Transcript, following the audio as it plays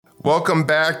Welcome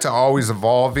back to Always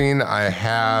Evolving. I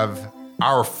have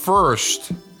our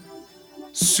first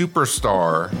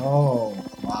superstar. Oh,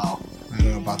 wow. I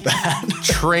don't know about that.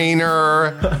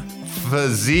 Trainer,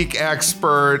 physique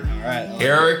expert, All right.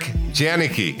 Eric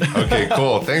Janicki. Okay,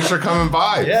 cool. Thanks for coming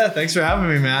by. Yeah, thanks for having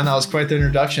me, man. That was quite the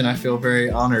introduction. I feel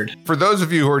very honored. For those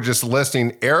of you who are just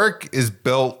listening, Eric is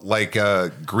built like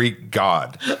a Greek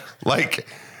god. Like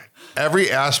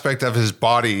every aspect of his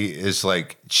body is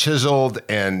like chiseled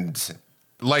and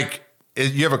like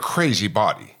you have a crazy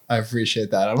body. I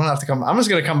appreciate that. I'm gonna have to come. I'm just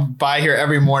gonna come by here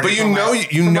every morning. But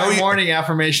you know morning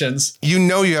affirmations. You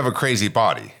know you have a crazy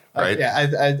body, right?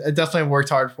 Yeah, I definitely worked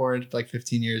hard for it. Like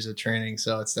 15 years of training,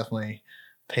 so it's definitely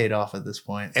paid off at this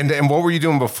point. And what were you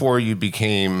doing before you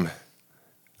became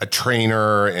a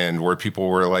trainer, and where people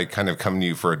were like kind of coming to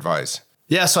you for advice?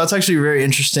 Yeah, so that's actually very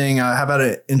interesting. I have had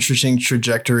an interesting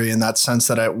trajectory in that sense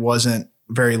that it wasn't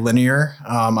very linear.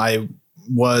 I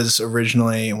was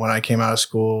originally, when I came out of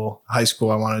high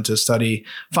school, I wanted to study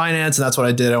finance, and that's what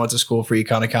I did. I went to school for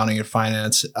econ, accounting, and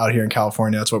finance out here in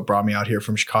California. That's what brought me out here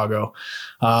from Chicago,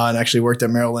 and actually worked at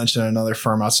Merrill Lynch and another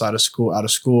firm out of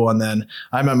school. And then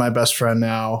I met my best friend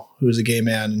now, who's a gay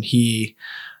man, and he,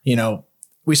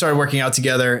 we started working out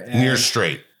together. And you're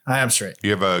straight. I am straight.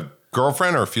 You have a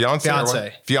girlfriend or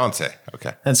fiance? Fiance.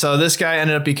 Okay. And so this guy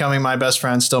ended up becoming my best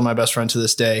friend, still my best friend to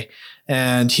this day.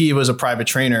 And he was a private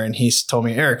trainer. And he told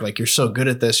me, Eric, like, you're so good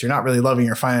at this. You're not really loving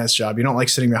your finance job. You don't like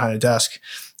sitting behind a desk.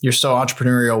 You're so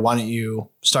entrepreneurial. Why don't you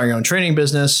start your own training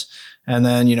business? And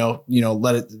then,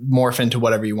 let it morph into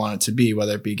whatever you want it to be,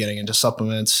 whether it be getting into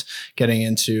supplements, getting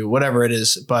into whatever it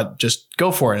is, but just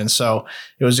go for it. And so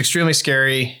it was extremely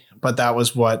scary. But that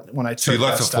was when I took. So you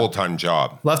left a full-time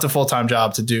job. Left a full-time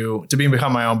job to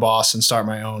become my own boss and start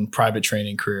my own private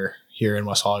training career here in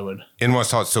West Hollywood. In West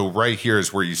Hollywood. So right here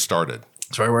is where you started.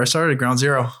 That's right where I started, ground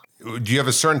zero. Do you have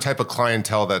a certain type of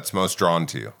clientele that's most drawn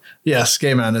to you? Yes,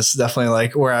 gay men is definitely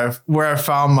like where I've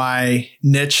found my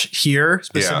niche here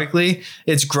specifically. Yeah.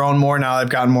 It's grown more now. I've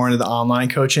gotten more into the online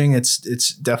coaching. It's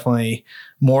definitely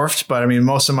morphed, but I mean,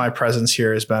 most of my presence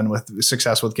here has been with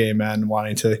success with gay men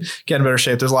wanting to get in better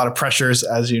shape. There's a lot of pressures,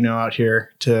 as you know, out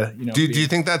here to, Do you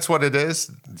think that's what it is?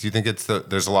 Do you think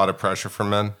there's a lot of pressure for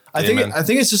men? I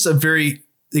think it's just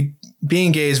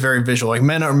being gay is very visual. Like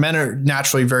men are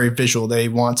naturally very visual. They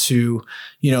want to,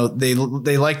 they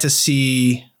like to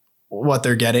see what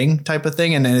they're getting type of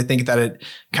thing. And then I think that it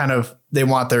kind of, they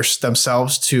want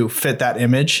themselves to fit that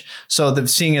image. So the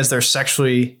seeing as they're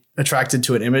sexually attracted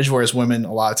to an image, whereas women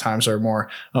a lot of times are more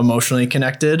emotionally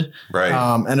connected. Right.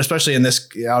 And especially in this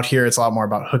out here, it's a lot more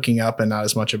about hooking up and not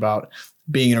as much about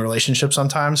being in a relationship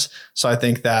sometimes. So I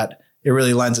think that it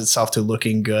really lends itself to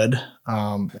looking good.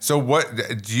 So what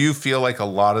do you feel like a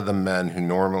lot of the men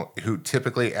who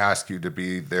typically ask you to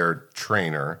be their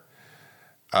trainer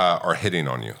are hitting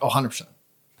on you? 100%.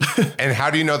 And how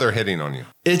do you know they're hitting on you?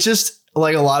 It's just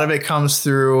like a lot of it comes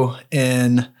through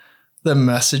in the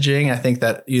messaging. I think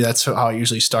that that's how it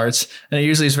usually starts. And it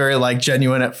usually is very like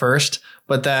genuine at first,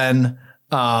 but then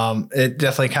it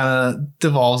definitely kind of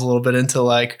devolves a little bit into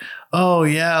like, oh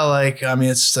yeah, like, I mean,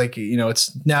 it's like,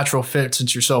 it's natural fit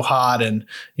since you're so hot and,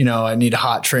 I need a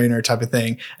hot trainer type of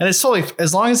thing. And it's totally,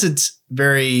 as long as it's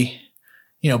very,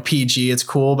 PG, it's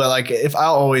cool. But like, if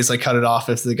I'll always like cut it off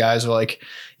if the guys are like,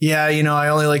 yeah, I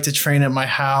only like to train at my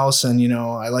house and,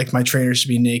 I like my trainers to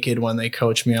be naked when they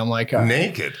coach me. I'm like,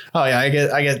 naked. Oh yeah. I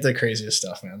get the craziest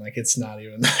stuff, man. Like it's not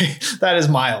even, that is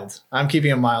mild. I'm keeping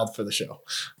it mild for the show.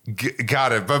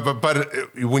 Got it.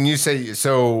 But when you say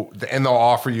so, and they'll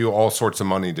offer you all sorts of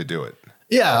money to do it.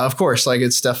 Yeah, of course. Like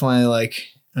it's definitely like,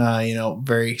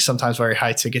 sometimes very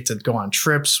high ticket to go on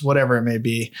trips, whatever it may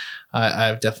be.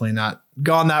 I've definitely not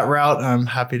gone that route. I'm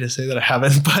happy to say that I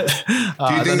haven't, but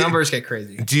the numbers get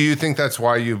crazy. Do you think that's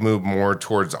why you've moved more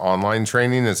towards online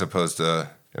training as opposed to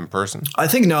in person? I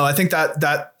think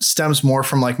that stems more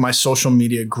from like my social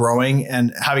media growing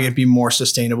and having it be more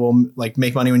sustainable, like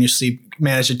make money when you sleep,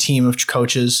 manage a team of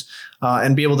coaches,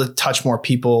 and be able to touch more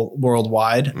people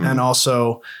worldwide. Mm. And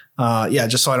also,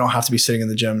 just so I don't have to be sitting in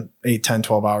the gym 8, 10,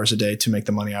 12 hours a day to make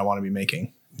the money I want to be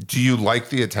making. Do you like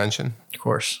the attention? Of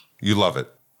course. You love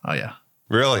it? Oh, yeah.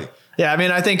 Really? Yeah. I mean,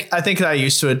 I think that I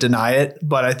used to deny it,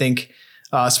 but I think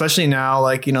especially now,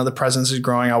 like, the presence is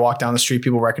growing. I walk down the street,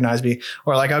 people recognize me,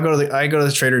 or like I go to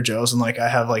the Trader Joe's and like I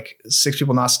have like 6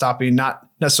 people not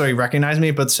necessarily recognize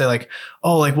me, but say like,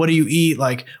 oh, like, what do you eat?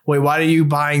 Like, wait, why are you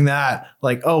buying that?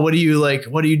 Like, oh, what do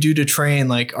you do to train?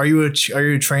 Like, are you a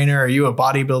trainer? Are you a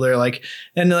bodybuilder? Like,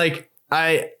 and like,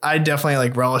 I definitely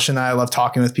like relish in that. I love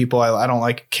talking with people. I don't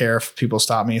like care if people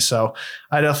stop me. So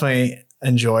I definitely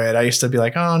enjoy it. I used to be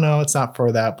like, oh no, it's not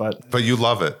for that, but you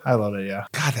love it. I love it. Yeah.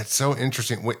 God, that's so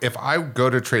interesting. If I go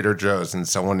to Trader Joe's and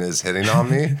someone is hitting on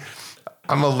me,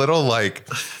 I'm a little like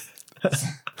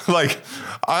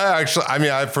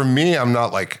for me, I'm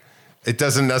not like, it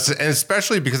doesn't necessarily, and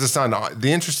especially because it's not,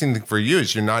 the interesting thing for you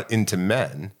is you're not into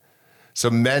men. So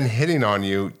men hitting on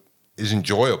you is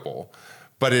enjoyable,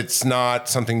 but it's not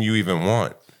something you even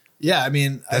want. Yeah. I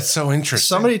mean, that's so interesting.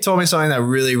 Somebody told me something that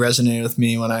really resonated with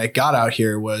me when I got out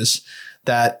here was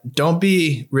that don't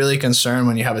be really concerned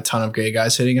when you have a ton of gay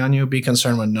guys hitting on you. Be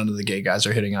concerned when none of the gay guys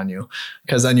are hitting on you,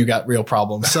 because then you got real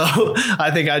problems. So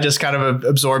I think I just kind of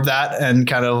absorbed that and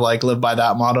kind of like live by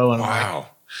that motto. And wow.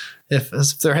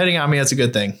 If they're hitting on me, it's a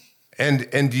good thing. And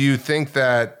do you think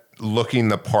that looking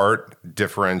the part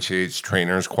differentiates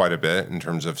trainers quite a bit in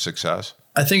terms of success?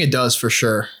 I think it does for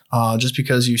sure. Just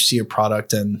because you see a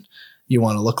product and you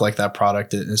want to look like that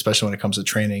product, especially when it comes to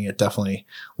training, it definitely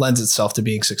lends itself to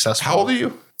being successful. How old are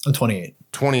you? I'm 28.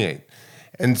 28.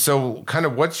 And so kind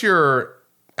of what's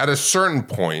at a certain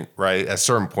point, right? At a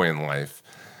certain point in life,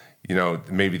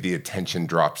 maybe the attention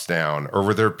drops down, or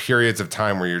were there periods of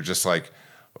time where you're just like,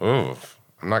 oh,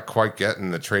 I'm not quite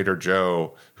getting the Trader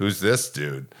Joe. Who's this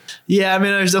dude? Yeah. I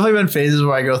mean, there's definitely been phases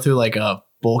where I go through like a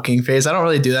bulking phase. I don't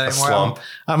really do that anymore. Slump.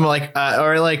 I'm like,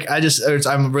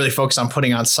 I'm really focused on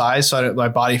putting on size. So my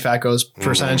body fat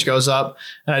percentage goes up,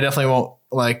 and I definitely won't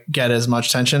like get as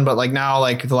much tension. But like now,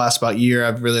 like the last about year,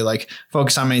 I've really like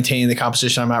focused on maintaining the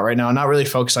composition I'm at right now. Not really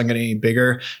focused on getting any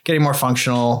bigger, getting more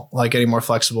functional, like getting more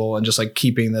flexible, and just like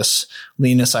keeping this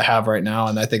leanness I have right now.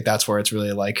 And I think that's where it's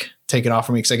really like taken off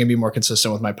for me, because I can be more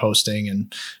consistent with my posting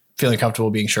and feeling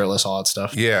comfortable being shirtless, all that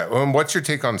stuff. Yeah. What's your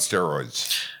take on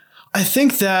steroids? I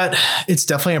think that it's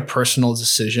definitely a personal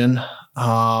decision.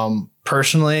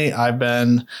 Personally, I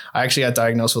actually got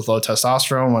diagnosed with low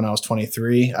testosterone when I was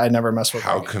 23. I never messed with.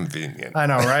 How convenient. I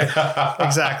know, right?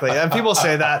 Exactly. And people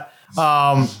say that.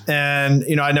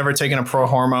 And I'd never taken a pro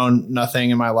hormone,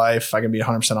 nothing in my life. I can be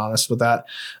 100% honest with that.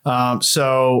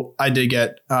 So I did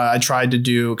I tried to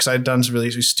do, cause I'd done some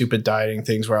really stupid dieting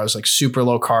things where I was like super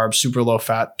low carb, super low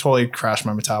fat, totally crashed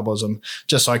my metabolism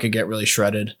just so I could get really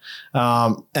shredded.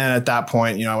 And at that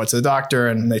point, I went to the doctor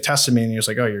and they tested me, and he was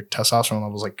like, oh, your testosterone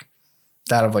level is like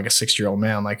that of like a 60-year-old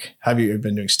man. Like, have you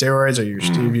been doing steroids? Have you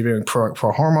been doing pro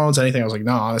hormones, anything? I was like,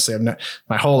 no, honestly,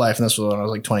 my whole life. And this was when I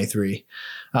was like 23.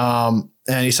 And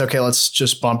he said, okay, let's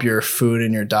just bump your food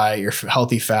and your diet, your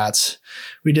healthy fats.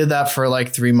 We did that for like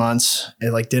 3 months.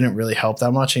 It like didn't really help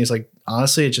that much. And he's like,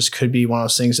 honestly, it just could be one of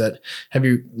those things that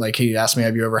he asked me,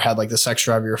 have you ever had like the sex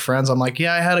drive of your friends? I'm like,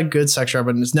 yeah, I had a good sex drive,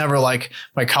 but it's never like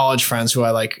my college friends who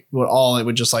I like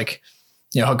would just like,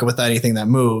 hook up with anything that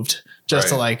moved just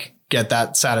to like get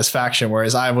that satisfaction.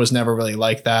 Whereas I was never really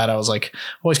like that. I was like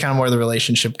always kind of more the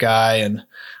relationship guy. And,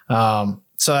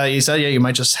 so he said, yeah, you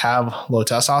might just have low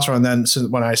testosterone. And then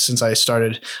since I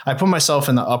started, I put myself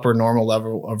in the upper normal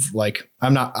level of like,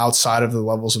 I'm not outside of the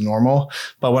levels of normal,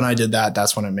 but when I did that,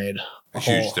 that's when it made a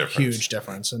huge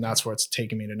difference. And that's where it's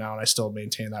taken me to now. And I still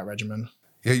maintain that regimen.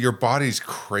 Yeah. Your body's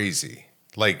crazy.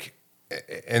 Like,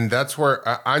 and that's where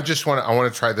I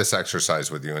want to try this exercise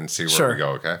with you and see where we go.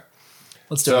 Okay.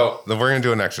 Let's do it. So we're going to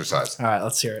do an exercise. All right,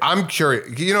 let's hear it. I'm curious,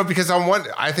 because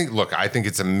I think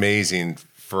it's amazing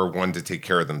for one to take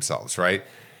care of themselves, right?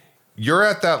 You're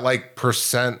at that like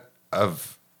percent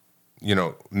of,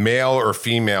 male or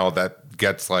female that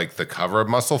gets like the cover of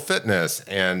Muscle Fitness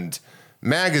and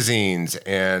magazines.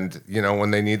 And,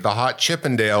 when they need the hot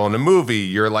Chippendale in a movie,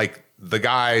 you're like the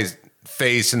guy's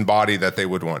face and body that they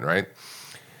would want, right?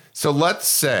 So let's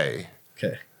say,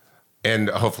 okay, and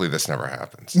hopefully this never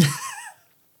happens.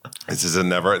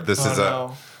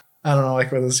 I don't know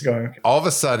like where this is going. All of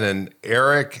a sudden,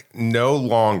 Eric no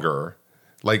longer,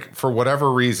 like for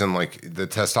whatever reason, like the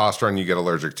testosterone, you get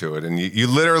allergic to it, and you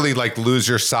literally like lose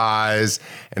your size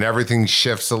and everything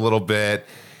shifts a little bit,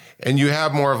 and you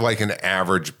have more of like an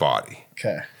average body.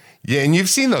 Okay. Yeah, and you've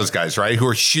seen those guys, right? Who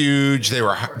are huge, they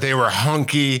were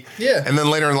hunky. Yeah. And then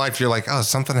later in life, you're like, oh,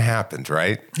 something happened,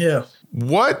 right? Yeah.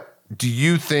 What do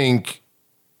you think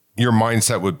your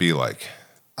mindset would be like?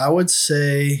 I would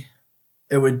say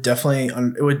it would definitely,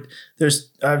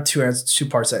 I have two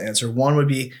parts to that answer. One would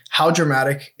be how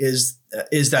dramatic is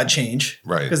that change?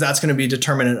 Right. Because that's going to be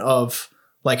determinant of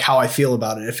like how I feel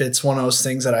about it. If it's one of those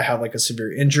things that I have like a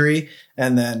severe injury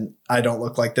and then I don't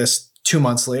look like this 2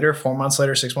 months later, 4 months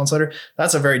later, 6 months later,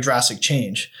 that's a very drastic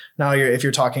change. Now if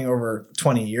you're talking over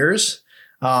 20 years,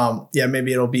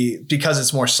 maybe it'll be because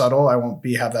it's more subtle. I won't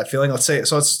have that feeling. Let's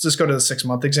just go to the 6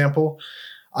 month example.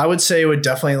 I would say it would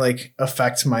definitely like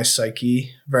affect my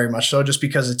psyche very much so, just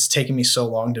because it's taken me so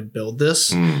long to build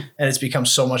this and it's become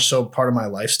so much so part of my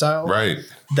lifestyle. Right.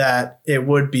 That it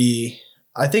would be,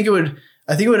 I think it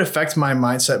would affect my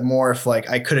mindset more if like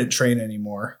I couldn't train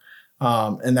anymore.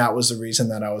 And that was the reason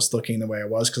that I was looking the way I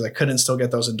was, because I couldn't still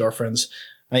get those endorphins.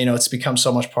 It's become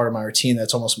so much part of my routine that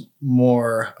it's almost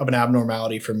more of an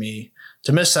abnormality for me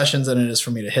to miss sessions than it is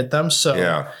for me to hit them. So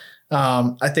yeah.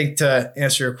 I think to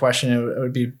answer your question, it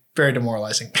would be very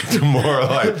demoralizing.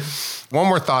 One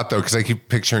more thought though, because I keep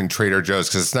picturing Trader Joe's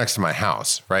because it's next to my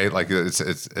house, right? Like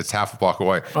it's half a block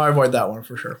away. I avoid that one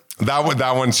for sure.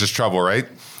 That one's just trouble, right?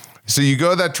 So you go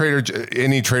to that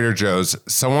any Trader Joe's,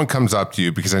 someone comes up to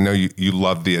you because I know you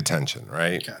love the attention,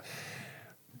 right? Okay.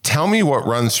 Tell me what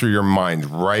runs through your mind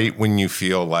right when you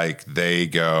feel like they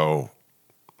go,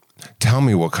 tell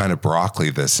me what kind of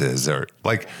broccoli this is, or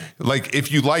like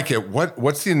if you like it,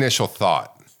 what's the initial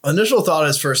thought? Initial thought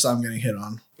is first I'm getting hit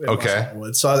on. Okay.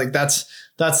 So I think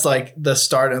that's like the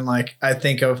start, and like I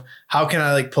think of how can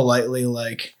I like politely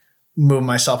like move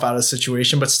myself out of the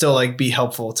situation, but still like be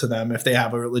helpful to them if they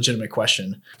have a legitimate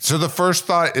question. So the first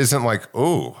thought isn't like,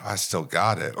 oh, I still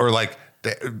got it, or like,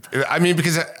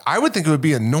 because I would think it would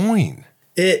be annoying.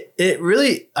 It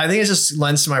really, I think it just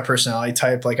lends to my personality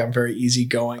type. Like I'm very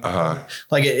easygoing.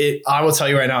 Like I will tell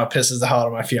you right now, it pisses the hell out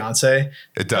of my fiance.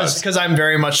 It does. Because I'm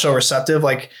very much so receptive.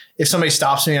 Like if somebody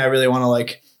stops me, I really want to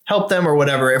like help them or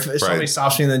whatever. If somebody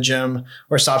stops me in the gym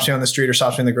or stops me on the street or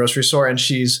stops me in the grocery store and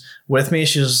she's with me,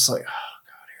 she's just like, oh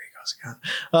God, here he goes again.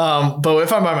 But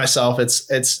if I'm by myself,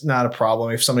 it's not a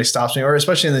problem. If somebody stops me, or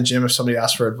especially in the gym, if somebody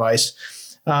asks for advice,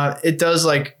 it does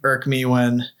like irk me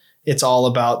when it's all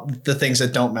about the things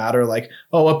that don't matter. Like,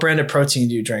 oh, what brand of protein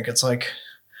do you drink? It's like,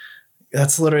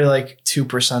 that's literally like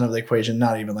 2% of the equation,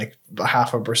 not even like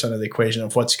 0.5% of the equation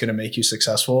of what's going to make you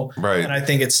successful. Right. And I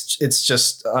think it's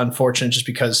just unfortunate just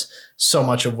because so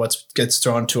much of what gets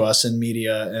thrown to us in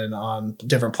media and on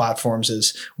different platforms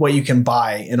is what you can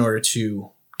buy in order to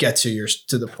get to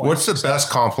the point. What's the best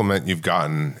compliment you've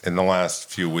gotten in the last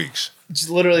few weeks? It's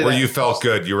literally where you felt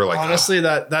good. You were like, honestly,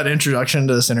 that introduction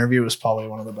to this interview was probably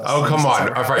one of the best. Oh, come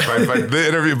on. Right. The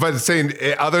interview, but saying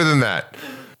other than that,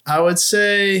 I'd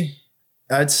say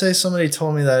somebody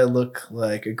told me that I look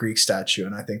like a Greek statue.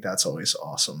 And I think that's always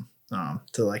awesome.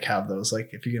 To like have those,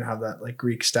 like if you can have that like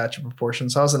Greek statue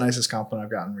proportions. That was the nicest compliment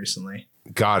I've gotten recently.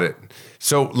 Got it.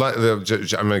 So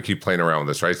I'm going to keep playing around with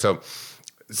this, right? So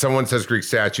someone says Greek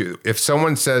statue. If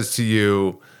someone says to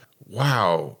you,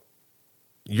 wow,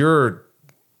 you're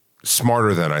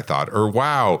smarter than I thought, or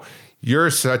wow,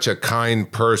 you're such a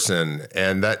kind person.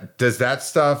 And that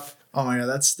stuff. Oh my God.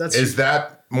 That's is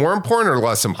that more important or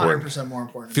less important? 100% more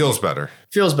important. Feels better.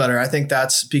 I think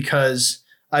that's because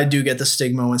I do get the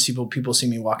stigma when people see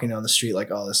me walking down the street,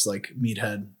 like, oh, this like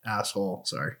meathead asshole.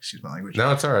 Sorry. Excuse my language.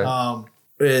 No, it's all right.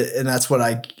 And that's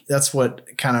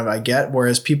what kind of I get.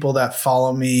 Whereas people that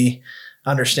follow me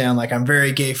understand, like, I'm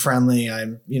very gay friendly.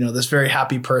 I'm, this very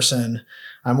happy person.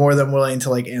 I'm more than willing to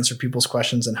like answer people's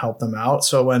questions and help them out.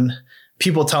 So when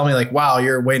people tell me like, wow,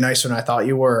 you're way nicer than I thought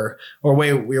you were, or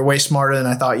you're way smarter than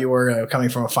I thought you were, coming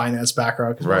from a finance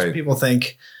background. Because most people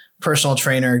think personal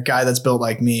trainer, guy that's built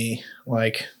like me,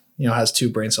 like, has two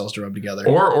brain cells to rub together.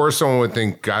 Or someone would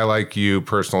think, guy like you,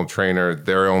 personal trainer,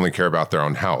 they only care about their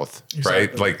own health, exactly.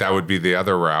 Right? Like that would be the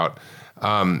other route.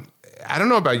 I don't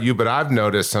know about you, but I've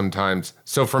noticed sometimes.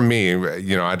 So for me,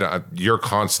 you're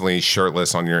constantly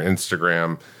shirtless on your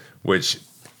Instagram, which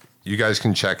you guys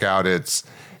can check out. It's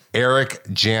Eric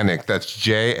Janik. That's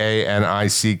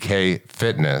JANICK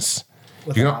Fitness.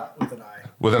 With an I.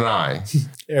 With an I.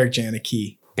 Eric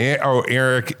Janicki.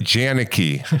 Eric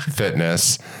Janicki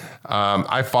Fitness.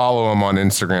 I follow him on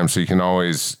Instagram, so you can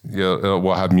always,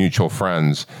 we'll have mutual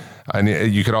friends. And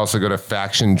you could also go to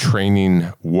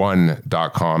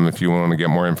factiontraining1.com if you want to get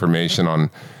more information on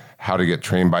how to get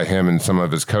trained by him and some of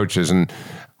his coaches. And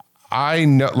I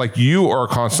know, like, you are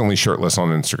constantly shirtless on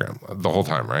Instagram the whole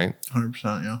time, right?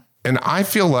 100%, yeah. And I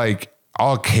feel like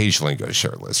I'll occasionally go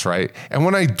shirtless, right? And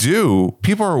when I do,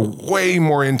 people are way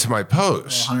more into my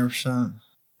posts. 100%.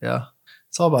 Yeah.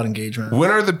 It's all about engagement. When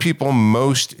are the people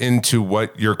most into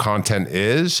what your content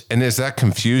is? And is that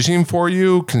confusing for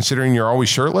you considering you're always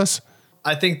shirtless?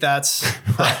 I think that's,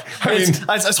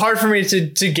 it's hard for me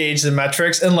to gauge the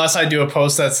metrics unless I do a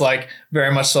post that's like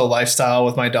very much so lifestyle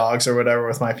with my dogs or whatever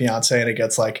with my fiance, and it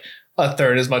gets like a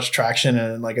third as much traction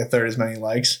and like a third as many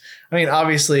likes. I mean,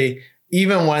 obviously,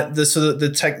 even when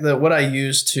what I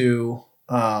use to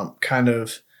kind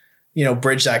of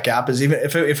bridge that gap is even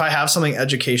if I have something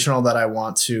educational that I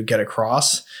want to get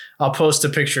across, I'll post a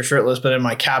picture shirtless, but in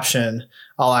my caption,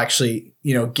 I'll actually,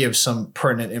 give some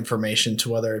pertinent information to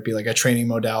whether it be like a training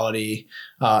modality,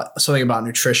 something about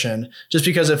nutrition, just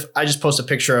because if I just post a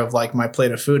picture of like my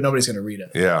plate of food, nobody's going to read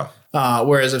it. Yeah.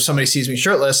 Whereas if somebody sees me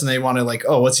shirtless and they want to like,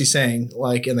 oh, what's he saying?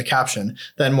 Like in the caption,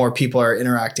 then more people are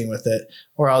interacting with it.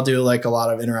 Or I'll do like a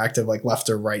lot of interactive, like left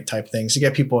or right type things to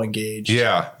get people engaged.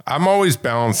 Yeah. I'm always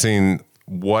balancing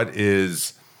what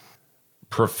is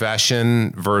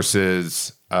profession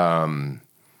versus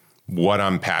what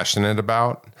I'm passionate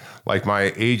about. Like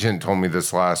my agent told me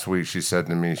this last week. She said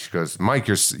to me, she goes, Mike,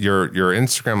 your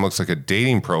Instagram looks like a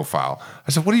dating profile.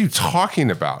 I said, what are you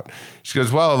talking about? She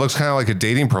goes, well, it looks kind of like a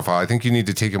dating profile. I think you need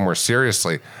to take it more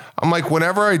seriously. I'm like,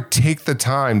 whenever I take the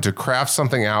time to craft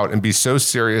something out and be so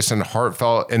serious and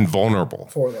heartfelt and vulnerable.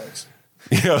 4 legs.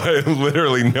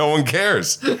 Literally no one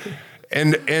cares.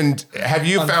 And have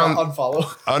you found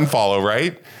unfollow,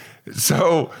 right?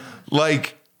 So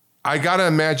like, I got to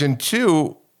imagine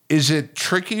too, is it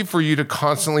tricky for you to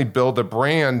constantly build a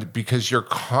brand because you're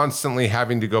constantly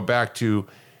having to go back to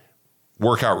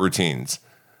workout routines,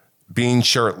 being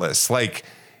shirtless? Like,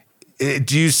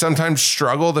 do you sometimes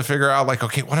struggle to figure out like,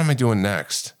 okay, what am I doing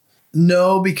next?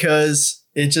 No, because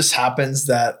it just happens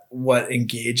that what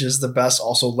engages the best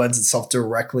also lends itself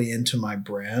directly into my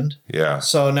brand. Yeah.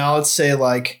 So now let's say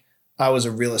like I was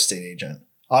a real estate agent.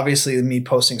 Obviously, me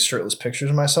posting shirtless pictures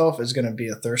of myself is going to be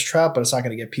a thirst trap, but it's not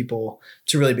going to get people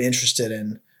to really be interested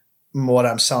in what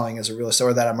I'm selling as a real estate,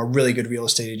 or that I'm a really good real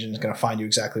estate agent is going to find you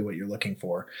exactly what you're looking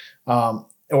for.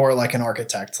 Or like an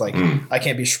architect, like I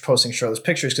can't be posting shirtless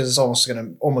pictures because it's almost going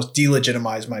to almost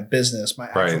delegitimize my business, my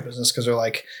actual business, because they're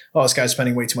like, oh, this guy's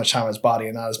spending way too much time on his body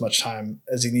and not as much time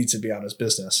as he needs to be on his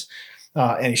business.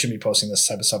 And he shouldn't be posting this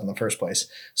type of stuff in the first place.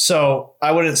 So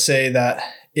I wouldn't say that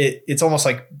it's almost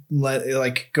like it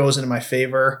like goes into my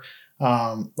favor.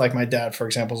 Like my dad, for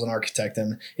example, is an architect,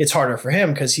 and it's harder for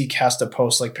him because he has to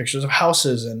post like pictures of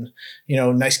houses and,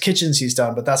 nice kitchens he's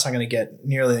done, but that's not going to get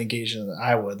nearly the engagement that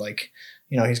I would. Like,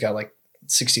 he's got like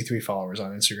 63 followers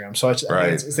on Instagram. So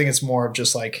I think it's more of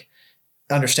just like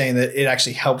understanding that it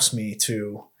actually helps me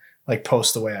to like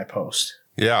post the way I post.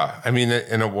 Yeah. I mean,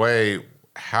 in a way,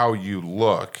 how you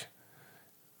look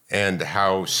and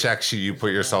how sexy you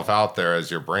put yourself out there as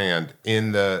your brand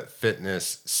in the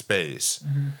fitness space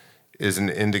is an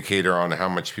indicator on how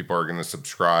much people are going to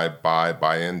subscribe,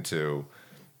 buy into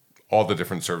all the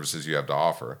different services you have to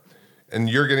offer. And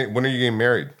when are you getting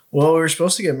married? Well, we were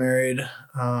supposed to get married.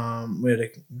 We had to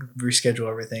reschedule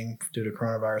everything due to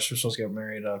coronavirus. We were supposed to get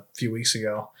married a few weeks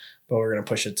ago, but we're going to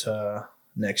push it to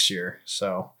next year.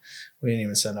 So we didn't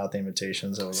even send out the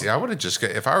invitations. See, I would have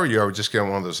if I were you, I would just get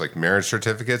one of those like marriage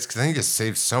certificates because I think it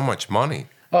saves so much money.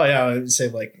 Oh yeah, I would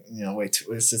save like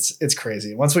it's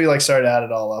crazy. Once we like started to add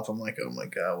it all up, I'm like, oh my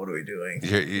god, what are we doing?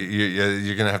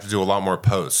 You're gonna have to do a lot more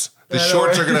posts. The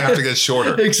shorts are gonna have to get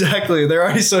shorter. Exactly, they're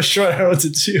already so short. I don't know what to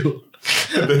do.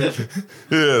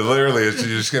 Yeah, literally, you're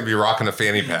just gonna be rocking a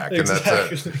fanny pack, exactly. And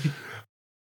that's it.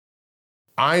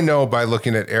 I know by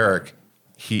looking at Eric,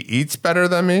 he eats better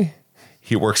than me.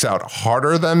 He works out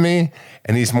harder than me,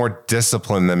 and he's more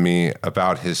disciplined than me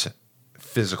about his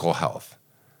physical health.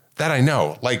 That I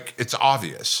know, like it's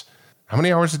obvious. How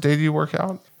many hours a day do you work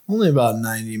out? Only about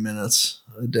 90 minutes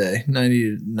a day,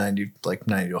 90 to 100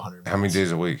 minutes. How many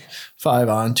days a week? 5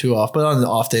 on, 2 off. But on the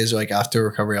off days, like after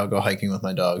recovery, I'll go hiking with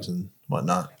my dogs and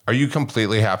whatnot. Are you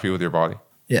completely happy with your body?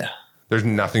 Yeah. There's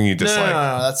nothing you dislike?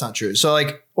 No, that's not true. So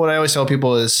like what I always tell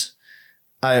people is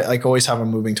I like always have a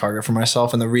moving target for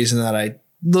myself. And the reason that I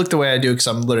look the way I do, because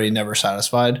I'm literally never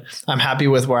satisfied. I'm happy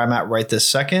with where I'm at right this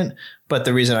second. But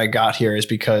the reason I got here is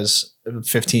because of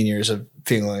 15 years of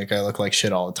feeling like I look like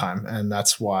shit all the time. And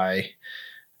that's why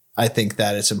I think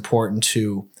that it's important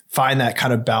to find that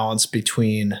kind of balance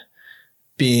between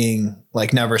being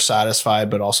like never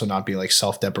satisfied, but also not be like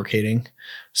self-deprecating.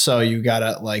 So you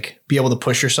gotta like be able to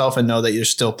push yourself and know that there's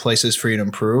still places for you to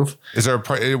improve. Is there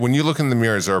when you look in the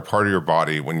mirror, is there a part of your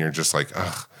body when you're just like,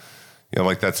 ugh,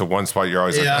 like that's the one spot you're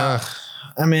always like, ugh.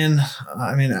 I mean,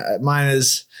 mine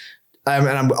is,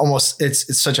 I'm almost,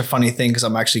 it's such a funny thing because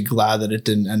I'm actually glad that it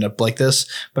didn't end up like this,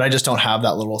 but I just don't have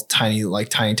that little tiny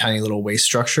little waist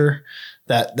structure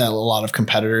that a lot of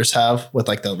competitors have with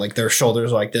like their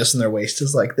shoulders like this and their waist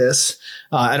is like this.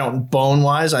 I don't bone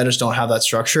wise, I just don't have that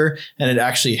structure. And it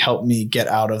actually helped me get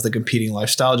out of the competing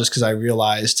lifestyle just because I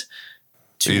realized.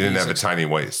 So you didn't have a tiny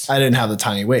waist. I didn't have the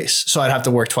tiny waist. So I'd have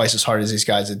to work twice as hard as these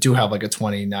guys that do have like a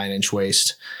 29-inch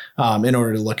waist in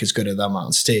order to look as good as them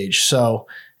on stage. So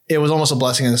it was almost a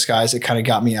blessing in disguise. It kind of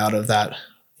got me out of that,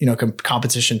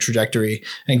 competition trajectory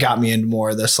and got me into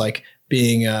more of this, like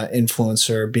being an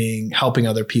influencer, helping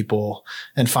other people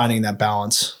and finding that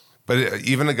balance. But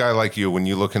even a guy like you, when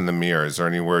you look in the mirror, is there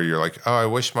anywhere you're like, oh, I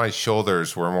wish my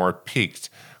shoulders were more peaked?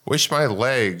 Wish my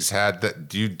legs had that.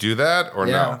 Do you do that or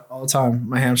no? All the time.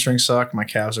 My hamstrings suck. My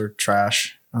calves are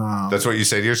trash. That's what you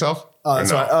say to yourself?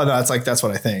 That's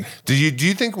what I think. Do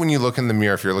you think when you look in the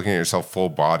mirror, if you're looking at yourself full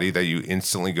body, that you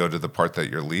instantly go to the part that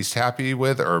you're least happy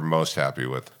with or most happy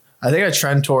with? I think I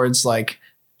trend towards like,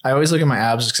 I always look at my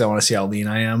abs because I want to see how lean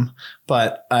I am,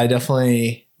 but I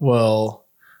definitely will,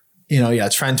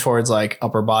 trend towards like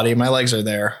upper body. My legs are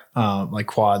there, like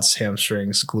quads,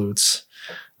 hamstrings, glutes.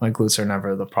 My glutes are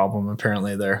never the problem.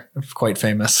 Apparently they're quite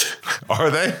famous. Are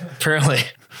they? Apparently.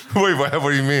 Wait, what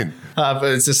do you mean? But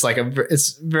it's just like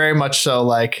it's very much so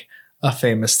like a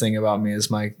famous thing about me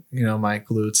is my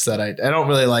glutes that I don't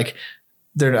really like.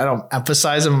 I don't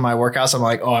emphasize them in my workouts. I'm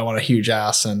like, oh, I want a huge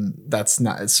ass, and that's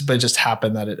not. But it just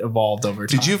happened that it evolved over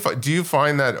time. Do you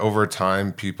find that over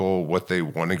time, people what they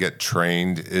want to get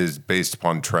trained is based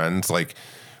upon trends? Like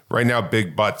right now,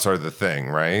 big butts are the thing,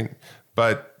 right?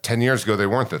 But 10 years ago, they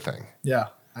weren't the thing. Yeah,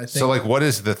 I think so. Like, what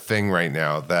is the thing right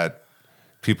now that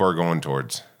people are going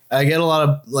towards? I get a lot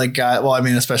of like guys. Well, I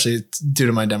mean, especially due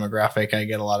to my demographic, I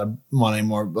get a lot of money,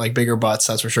 more like bigger butts.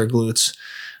 That's for sure. Glutes.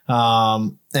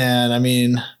 And I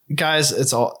mean, guys,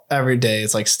 it's all every day.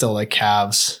 It's like still like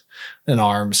calves and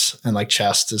arms and like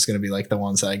chest is going to be like the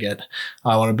ones that I get.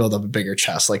 I want to build up a bigger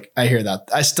chest. Like I hear that.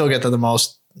 I still get that the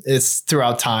most. It's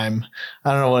throughout time.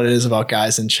 I don't know what it is about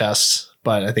guys and chests,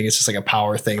 but I think it's just like a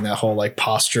power thing, that whole like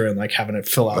posture and like having it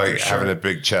fill out. Like having a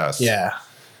big chest. Yeah.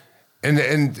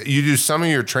 And you do some of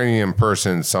your training in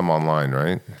person, some online,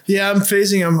 right? Yeah,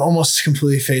 I'm almost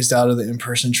completely phased out of the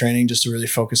in-person training just to really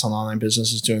focus on online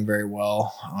business. Is doing very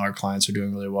well. Our clients are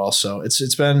doing really well. So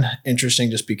it's been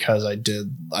interesting just because I do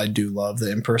love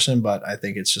the in-person, but I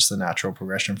think it's just the natural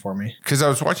progression for me. Because I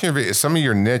was watching your video, some of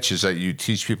your niche is that you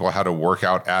teach people how to work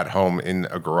out at home in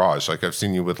a garage. Like I've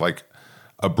seen you with like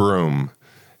a broom.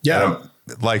 Yeah.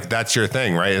 Like that's your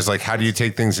thing, right? It's like, how do you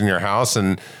take things in your house?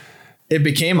 And it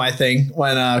became my thing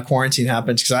when quarantine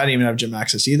happened because I didn't even have gym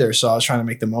access either. So I was trying to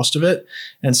make the most of it.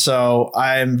 And so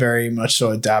I'm very much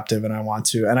so adaptive and I want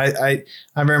to, and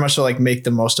I'm very much so like make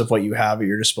the most of what you have at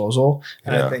your disposal.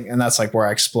 And I think, and that's like where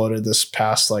I exploded this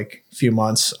past like few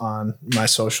months on my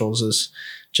socials is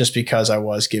just because I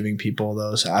was giving people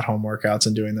those at-home workouts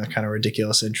and doing that kind of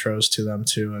ridiculous intros to them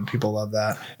too. And people love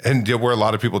that. And were a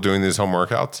lot of people doing these home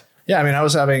workouts? Yeah, I mean, I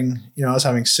was having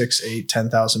 6, 8,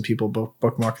 10,000 people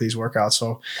bookmark these workouts.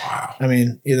 So, wow. I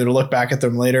mean, either to look back at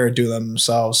them later or do them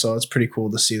themselves. So it's pretty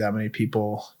cool to see that many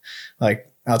people,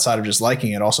 like outside of just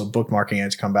liking it, also bookmarking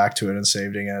it to come back to it and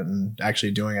saving it and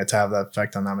actually doing it to have that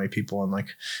effect on that many people and like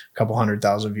a couple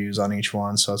 100,000 views on each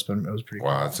one. So it was pretty cool.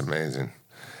 Wow, that's amazing.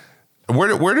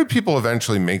 Where do people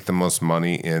eventually make the most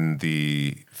money in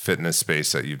the fitness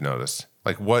space that you've noticed?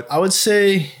 Like what? I would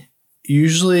say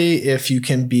usually if you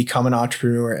can become an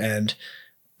entrepreneur and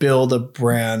build a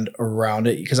brand around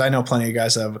it, because I know plenty of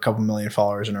guys that have a couple million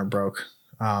followers and are broke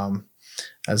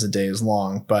as the day is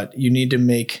long, but you need to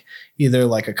make either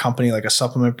like a company, like a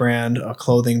supplement brand, a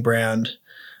clothing brand,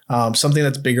 something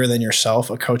that's bigger than yourself,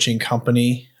 a coaching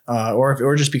company,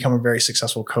 or just become a very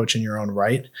successful coach in your own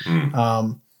right.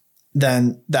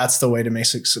 Then that's the way to make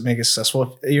it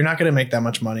successful. You're not going to make that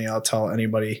much money. I'll tell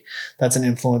anybody that's an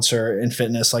influencer in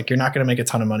fitness, like you're not going to make a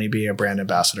ton of money being a brand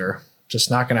ambassador. Just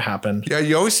not going to happen. Yeah,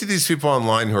 you always see these people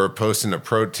online who are posting a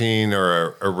protein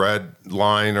or a red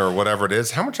line or whatever it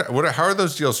is. How are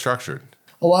those deals structured?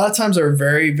 A lot of times they're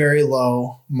very, very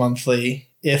low monthly,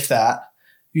 if that.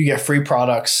 You get free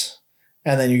products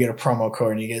and then you get a promo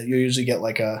code and you usually get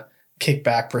like a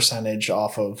kickback percentage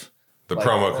off of the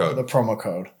promo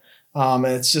code. And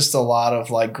it's just a lot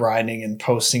of like grinding and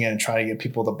posting it and trying to get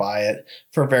people to buy it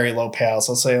for very low payouts.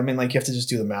 Let's say, I mean, like you have to just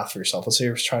do the math for yourself. Let's say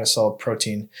you're trying to sell a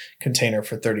protein container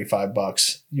for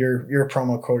 $35. Your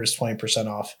promo code is 20%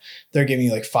 off. They're giving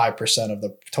you like 5% of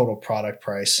the total product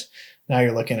price. Now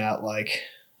you're looking at like,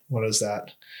 what is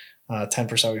that? 10%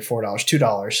 would be $4,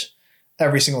 $2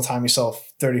 every single time you sell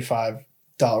a $35,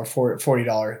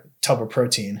 $40 tub of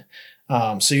protein.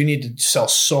 So you need to sell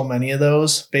so many of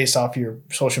those based off your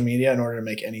social media in order to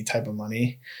make any type of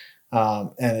money.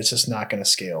 And it's just not going to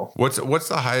scale. What's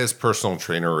the highest personal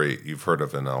trainer rate you've heard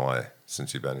of in LA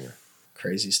since you've been here?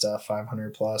 Crazy stuff.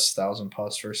 500 plus, 1,000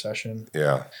 plus for a session.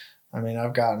 Yeah. I mean, I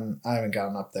haven't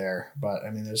gotten up there, but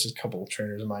I mean, there's a couple of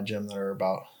trainers in my gym that are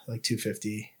about like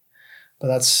 250, but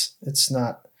it's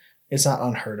not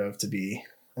unheard of to be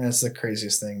And it's the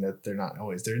craziest thing that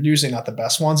they're usually not the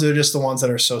best ones. They're just the ones that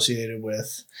are associated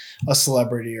with a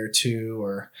celebrity or two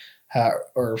or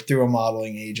through a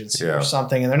modeling agency or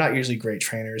something. And they're not usually great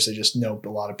trainers. They just know a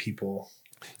lot of people.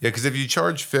 Yeah, because if you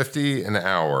charge $50 an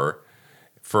hour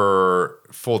for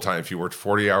full time, if you worked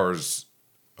 40 hours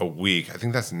a week, I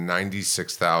think that's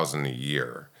 $96,000 a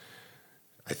year,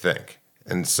 I think.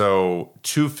 And so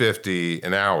 $250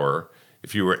 an hour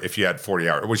if you had 40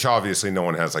 hours, which obviously no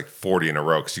one has like 40 in a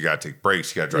row because you got to take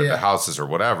breaks, you got to drive to houses or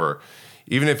whatever.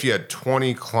 Even if you had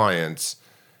 20 clients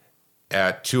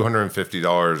at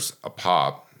 $250 a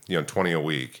pop, 20 a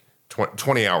week,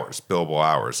 20 hours, billable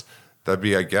hours, that'd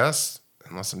be, I guess,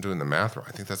 unless I'm doing the math right,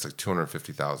 I think that's like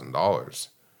 $250,000.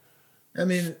 I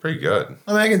mean, pretty good.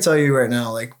 I mean, I can tell you right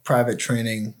now, like private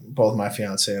training, both my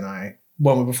fiance and I,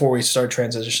 before we start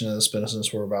transitioning to this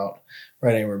business, we're about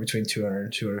right anywhere between 200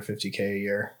 and 250K a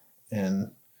year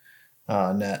in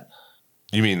net.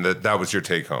 You mean that was your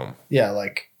take home? Yeah,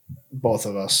 like both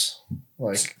of us,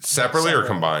 like separately or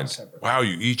combined? Separately. Wow,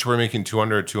 you each were making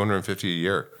 200, 250 a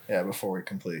year. Yeah, before we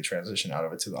completely transitioned out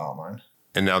of it to the online.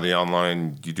 And now the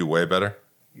online, you do way better?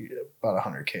 About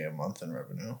 100K a month in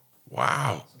revenue.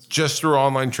 Wow, just through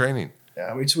online training.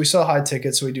 Yeah, we sell high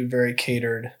tickets. We do very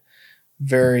catered,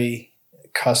 very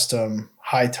custom,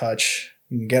 high touch.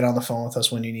 You can get on the phone with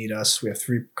us when you need us. We have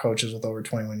 3 coaches with over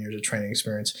 21 years of training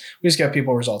experience. We just get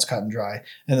people results cut and dry.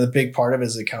 And the big part of it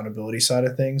is the accountability side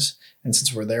of things. And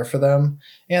since we're there for them,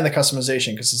 and the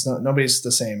customization, because nobody's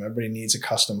the same. Everybody needs a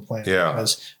custom plan. Yeah.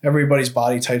 Because everybody's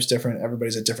body type's different.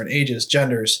 Everybody's at different ages,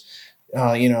 genders,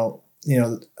 their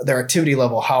activity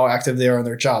level, how active they are in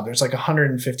their job. There's like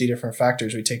 150 different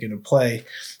factors we take into play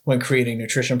when creating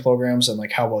nutrition programs and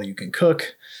like how well you can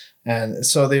cook. And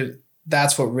so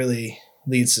that's what really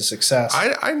leads to success.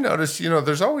 I noticed,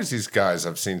 there's always these guys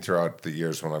I've seen throughout the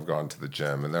years when I've gone to the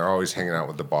gym, and they're always hanging out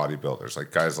with the bodybuilders,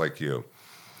 like guys like you.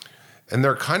 And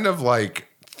they're kind of like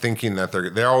thinking that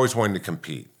they're always wanting to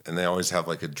compete, and they always have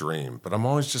like a dream. But I'm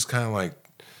always just kind of like,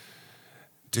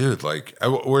 dude, like,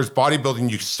 whereas bodybuilding,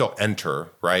 you can still enter,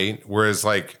 right? Whereas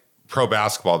like pro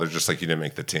basketball, they're just like, you didn't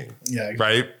make the team. Yeah.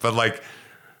 Exactly. Right? But like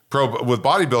with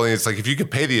bodybuilding, it's like, if you could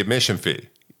pay the admission fee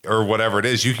or whatever it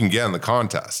is, you can get in the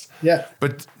contest. Yeah.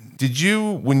 But did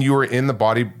you, when you were in the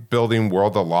bodybuilding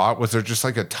world a lot, was there just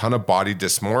like a ton of body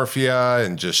dysmorphia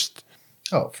and just...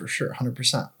 Oh, for sure.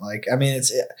 100%. Like, I mean,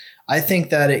 I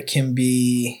think that it can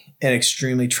be an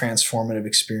extremely transformative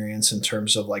experience in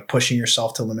terms of like pushing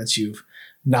yourself to limits you've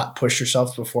not pushed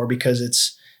yourself before, because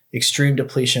it's extreme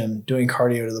depletion, doing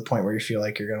cardio to the point where you feel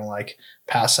like you're going to like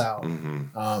pass out.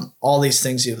 Mm-hmm. All these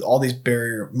things, all these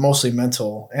barriers, mostly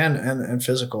mental and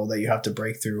physical, that you have to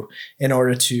break through in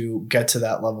order to get to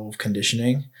that level of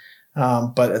conditioning.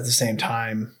 But at the same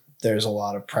time, there's a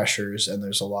lot of pressures and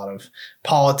there's a lot of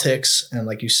politics. And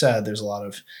like you said, there's a lot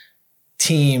of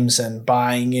teams and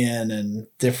buying in and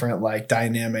different like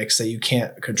dynamics that you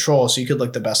can't control. So you could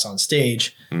look the best on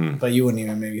stage, but you wouldn't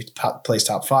even maybe place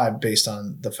top 5 based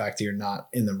on the fact that you're not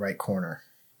in the right corner.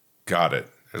 Got it.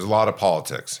 There's a lot of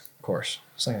politics. Of course.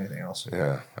 Say anything else.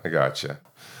 Yeah, I got you.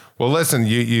 Well, listen,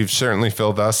 you've certainly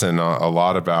filled us in a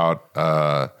lot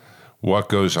about what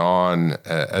goes on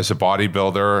as a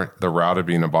bodybuilder, the route of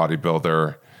being a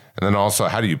bodybuilder, and then also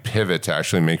how do you pivot to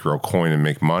actually make real coin and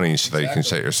make money so that you can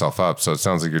set yourself up. So it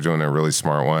sounds like you're doing it a really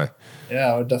smart way.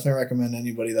 Yeah, I would definitely recommend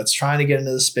anybody that's trying to get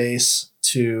into the space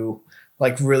to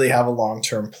like really have a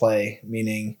long-term play,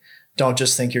 meaning don't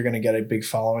just think you're going to get a big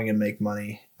following and make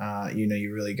money.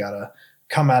 You really got to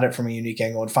come at it from a unique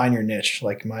angle and find your niche.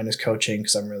 Like mine is coaching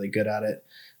because I'm really good at it.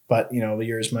 But,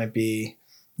 yours might be,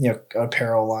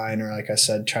 apparel line, or like I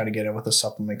said, trying to get in with a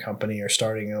supplement company or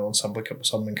starting your own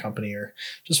supplement company, or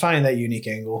just finding that unique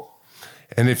angle.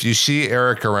 And if you see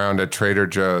Eric around at Trader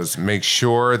Joe's, make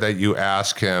sure that you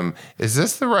ask him, is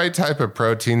this the right type of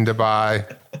protein to buy?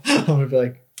 I'm going to be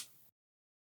like,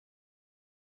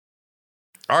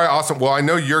 all right, awesome. Well, I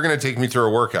know you're going to take me through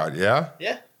a workout, yeah?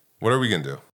 Yeah. What are we going to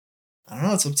do? I don't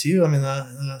know. It's up to you. I mean,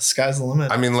 the sky's the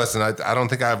limit. I mean, listen, I don't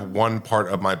think I have one part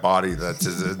of my body that's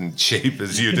as in shape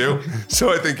as you do.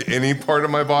 So I think any part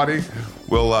of my body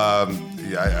will,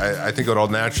 I think it'll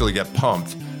naturally get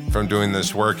pumped from doing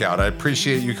this workout. I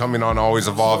appreciate you coming on Always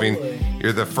Evolving. Absolutely.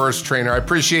 You're the first trainer. I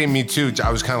appreciate me too.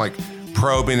 I was kind of like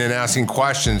probing and asking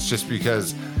questions just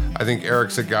because I think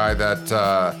Eric's a guy that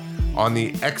on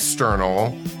the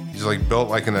external, he's like built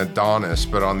like an Adonis,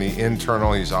 but on the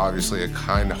internal, he's obviously a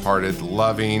kind-hearted,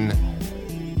 loving,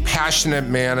 passionate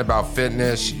man about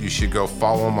fitness. You should go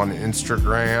follow him on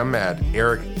Instagram at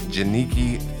Eric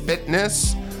Janicki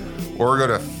Fitness, or go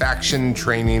to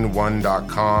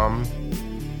factiontraining1.com.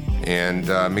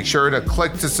 And make sure to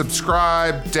click to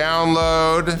subscribe,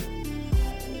 download,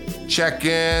 check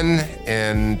in,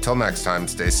 and until next time,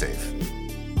 stay safe.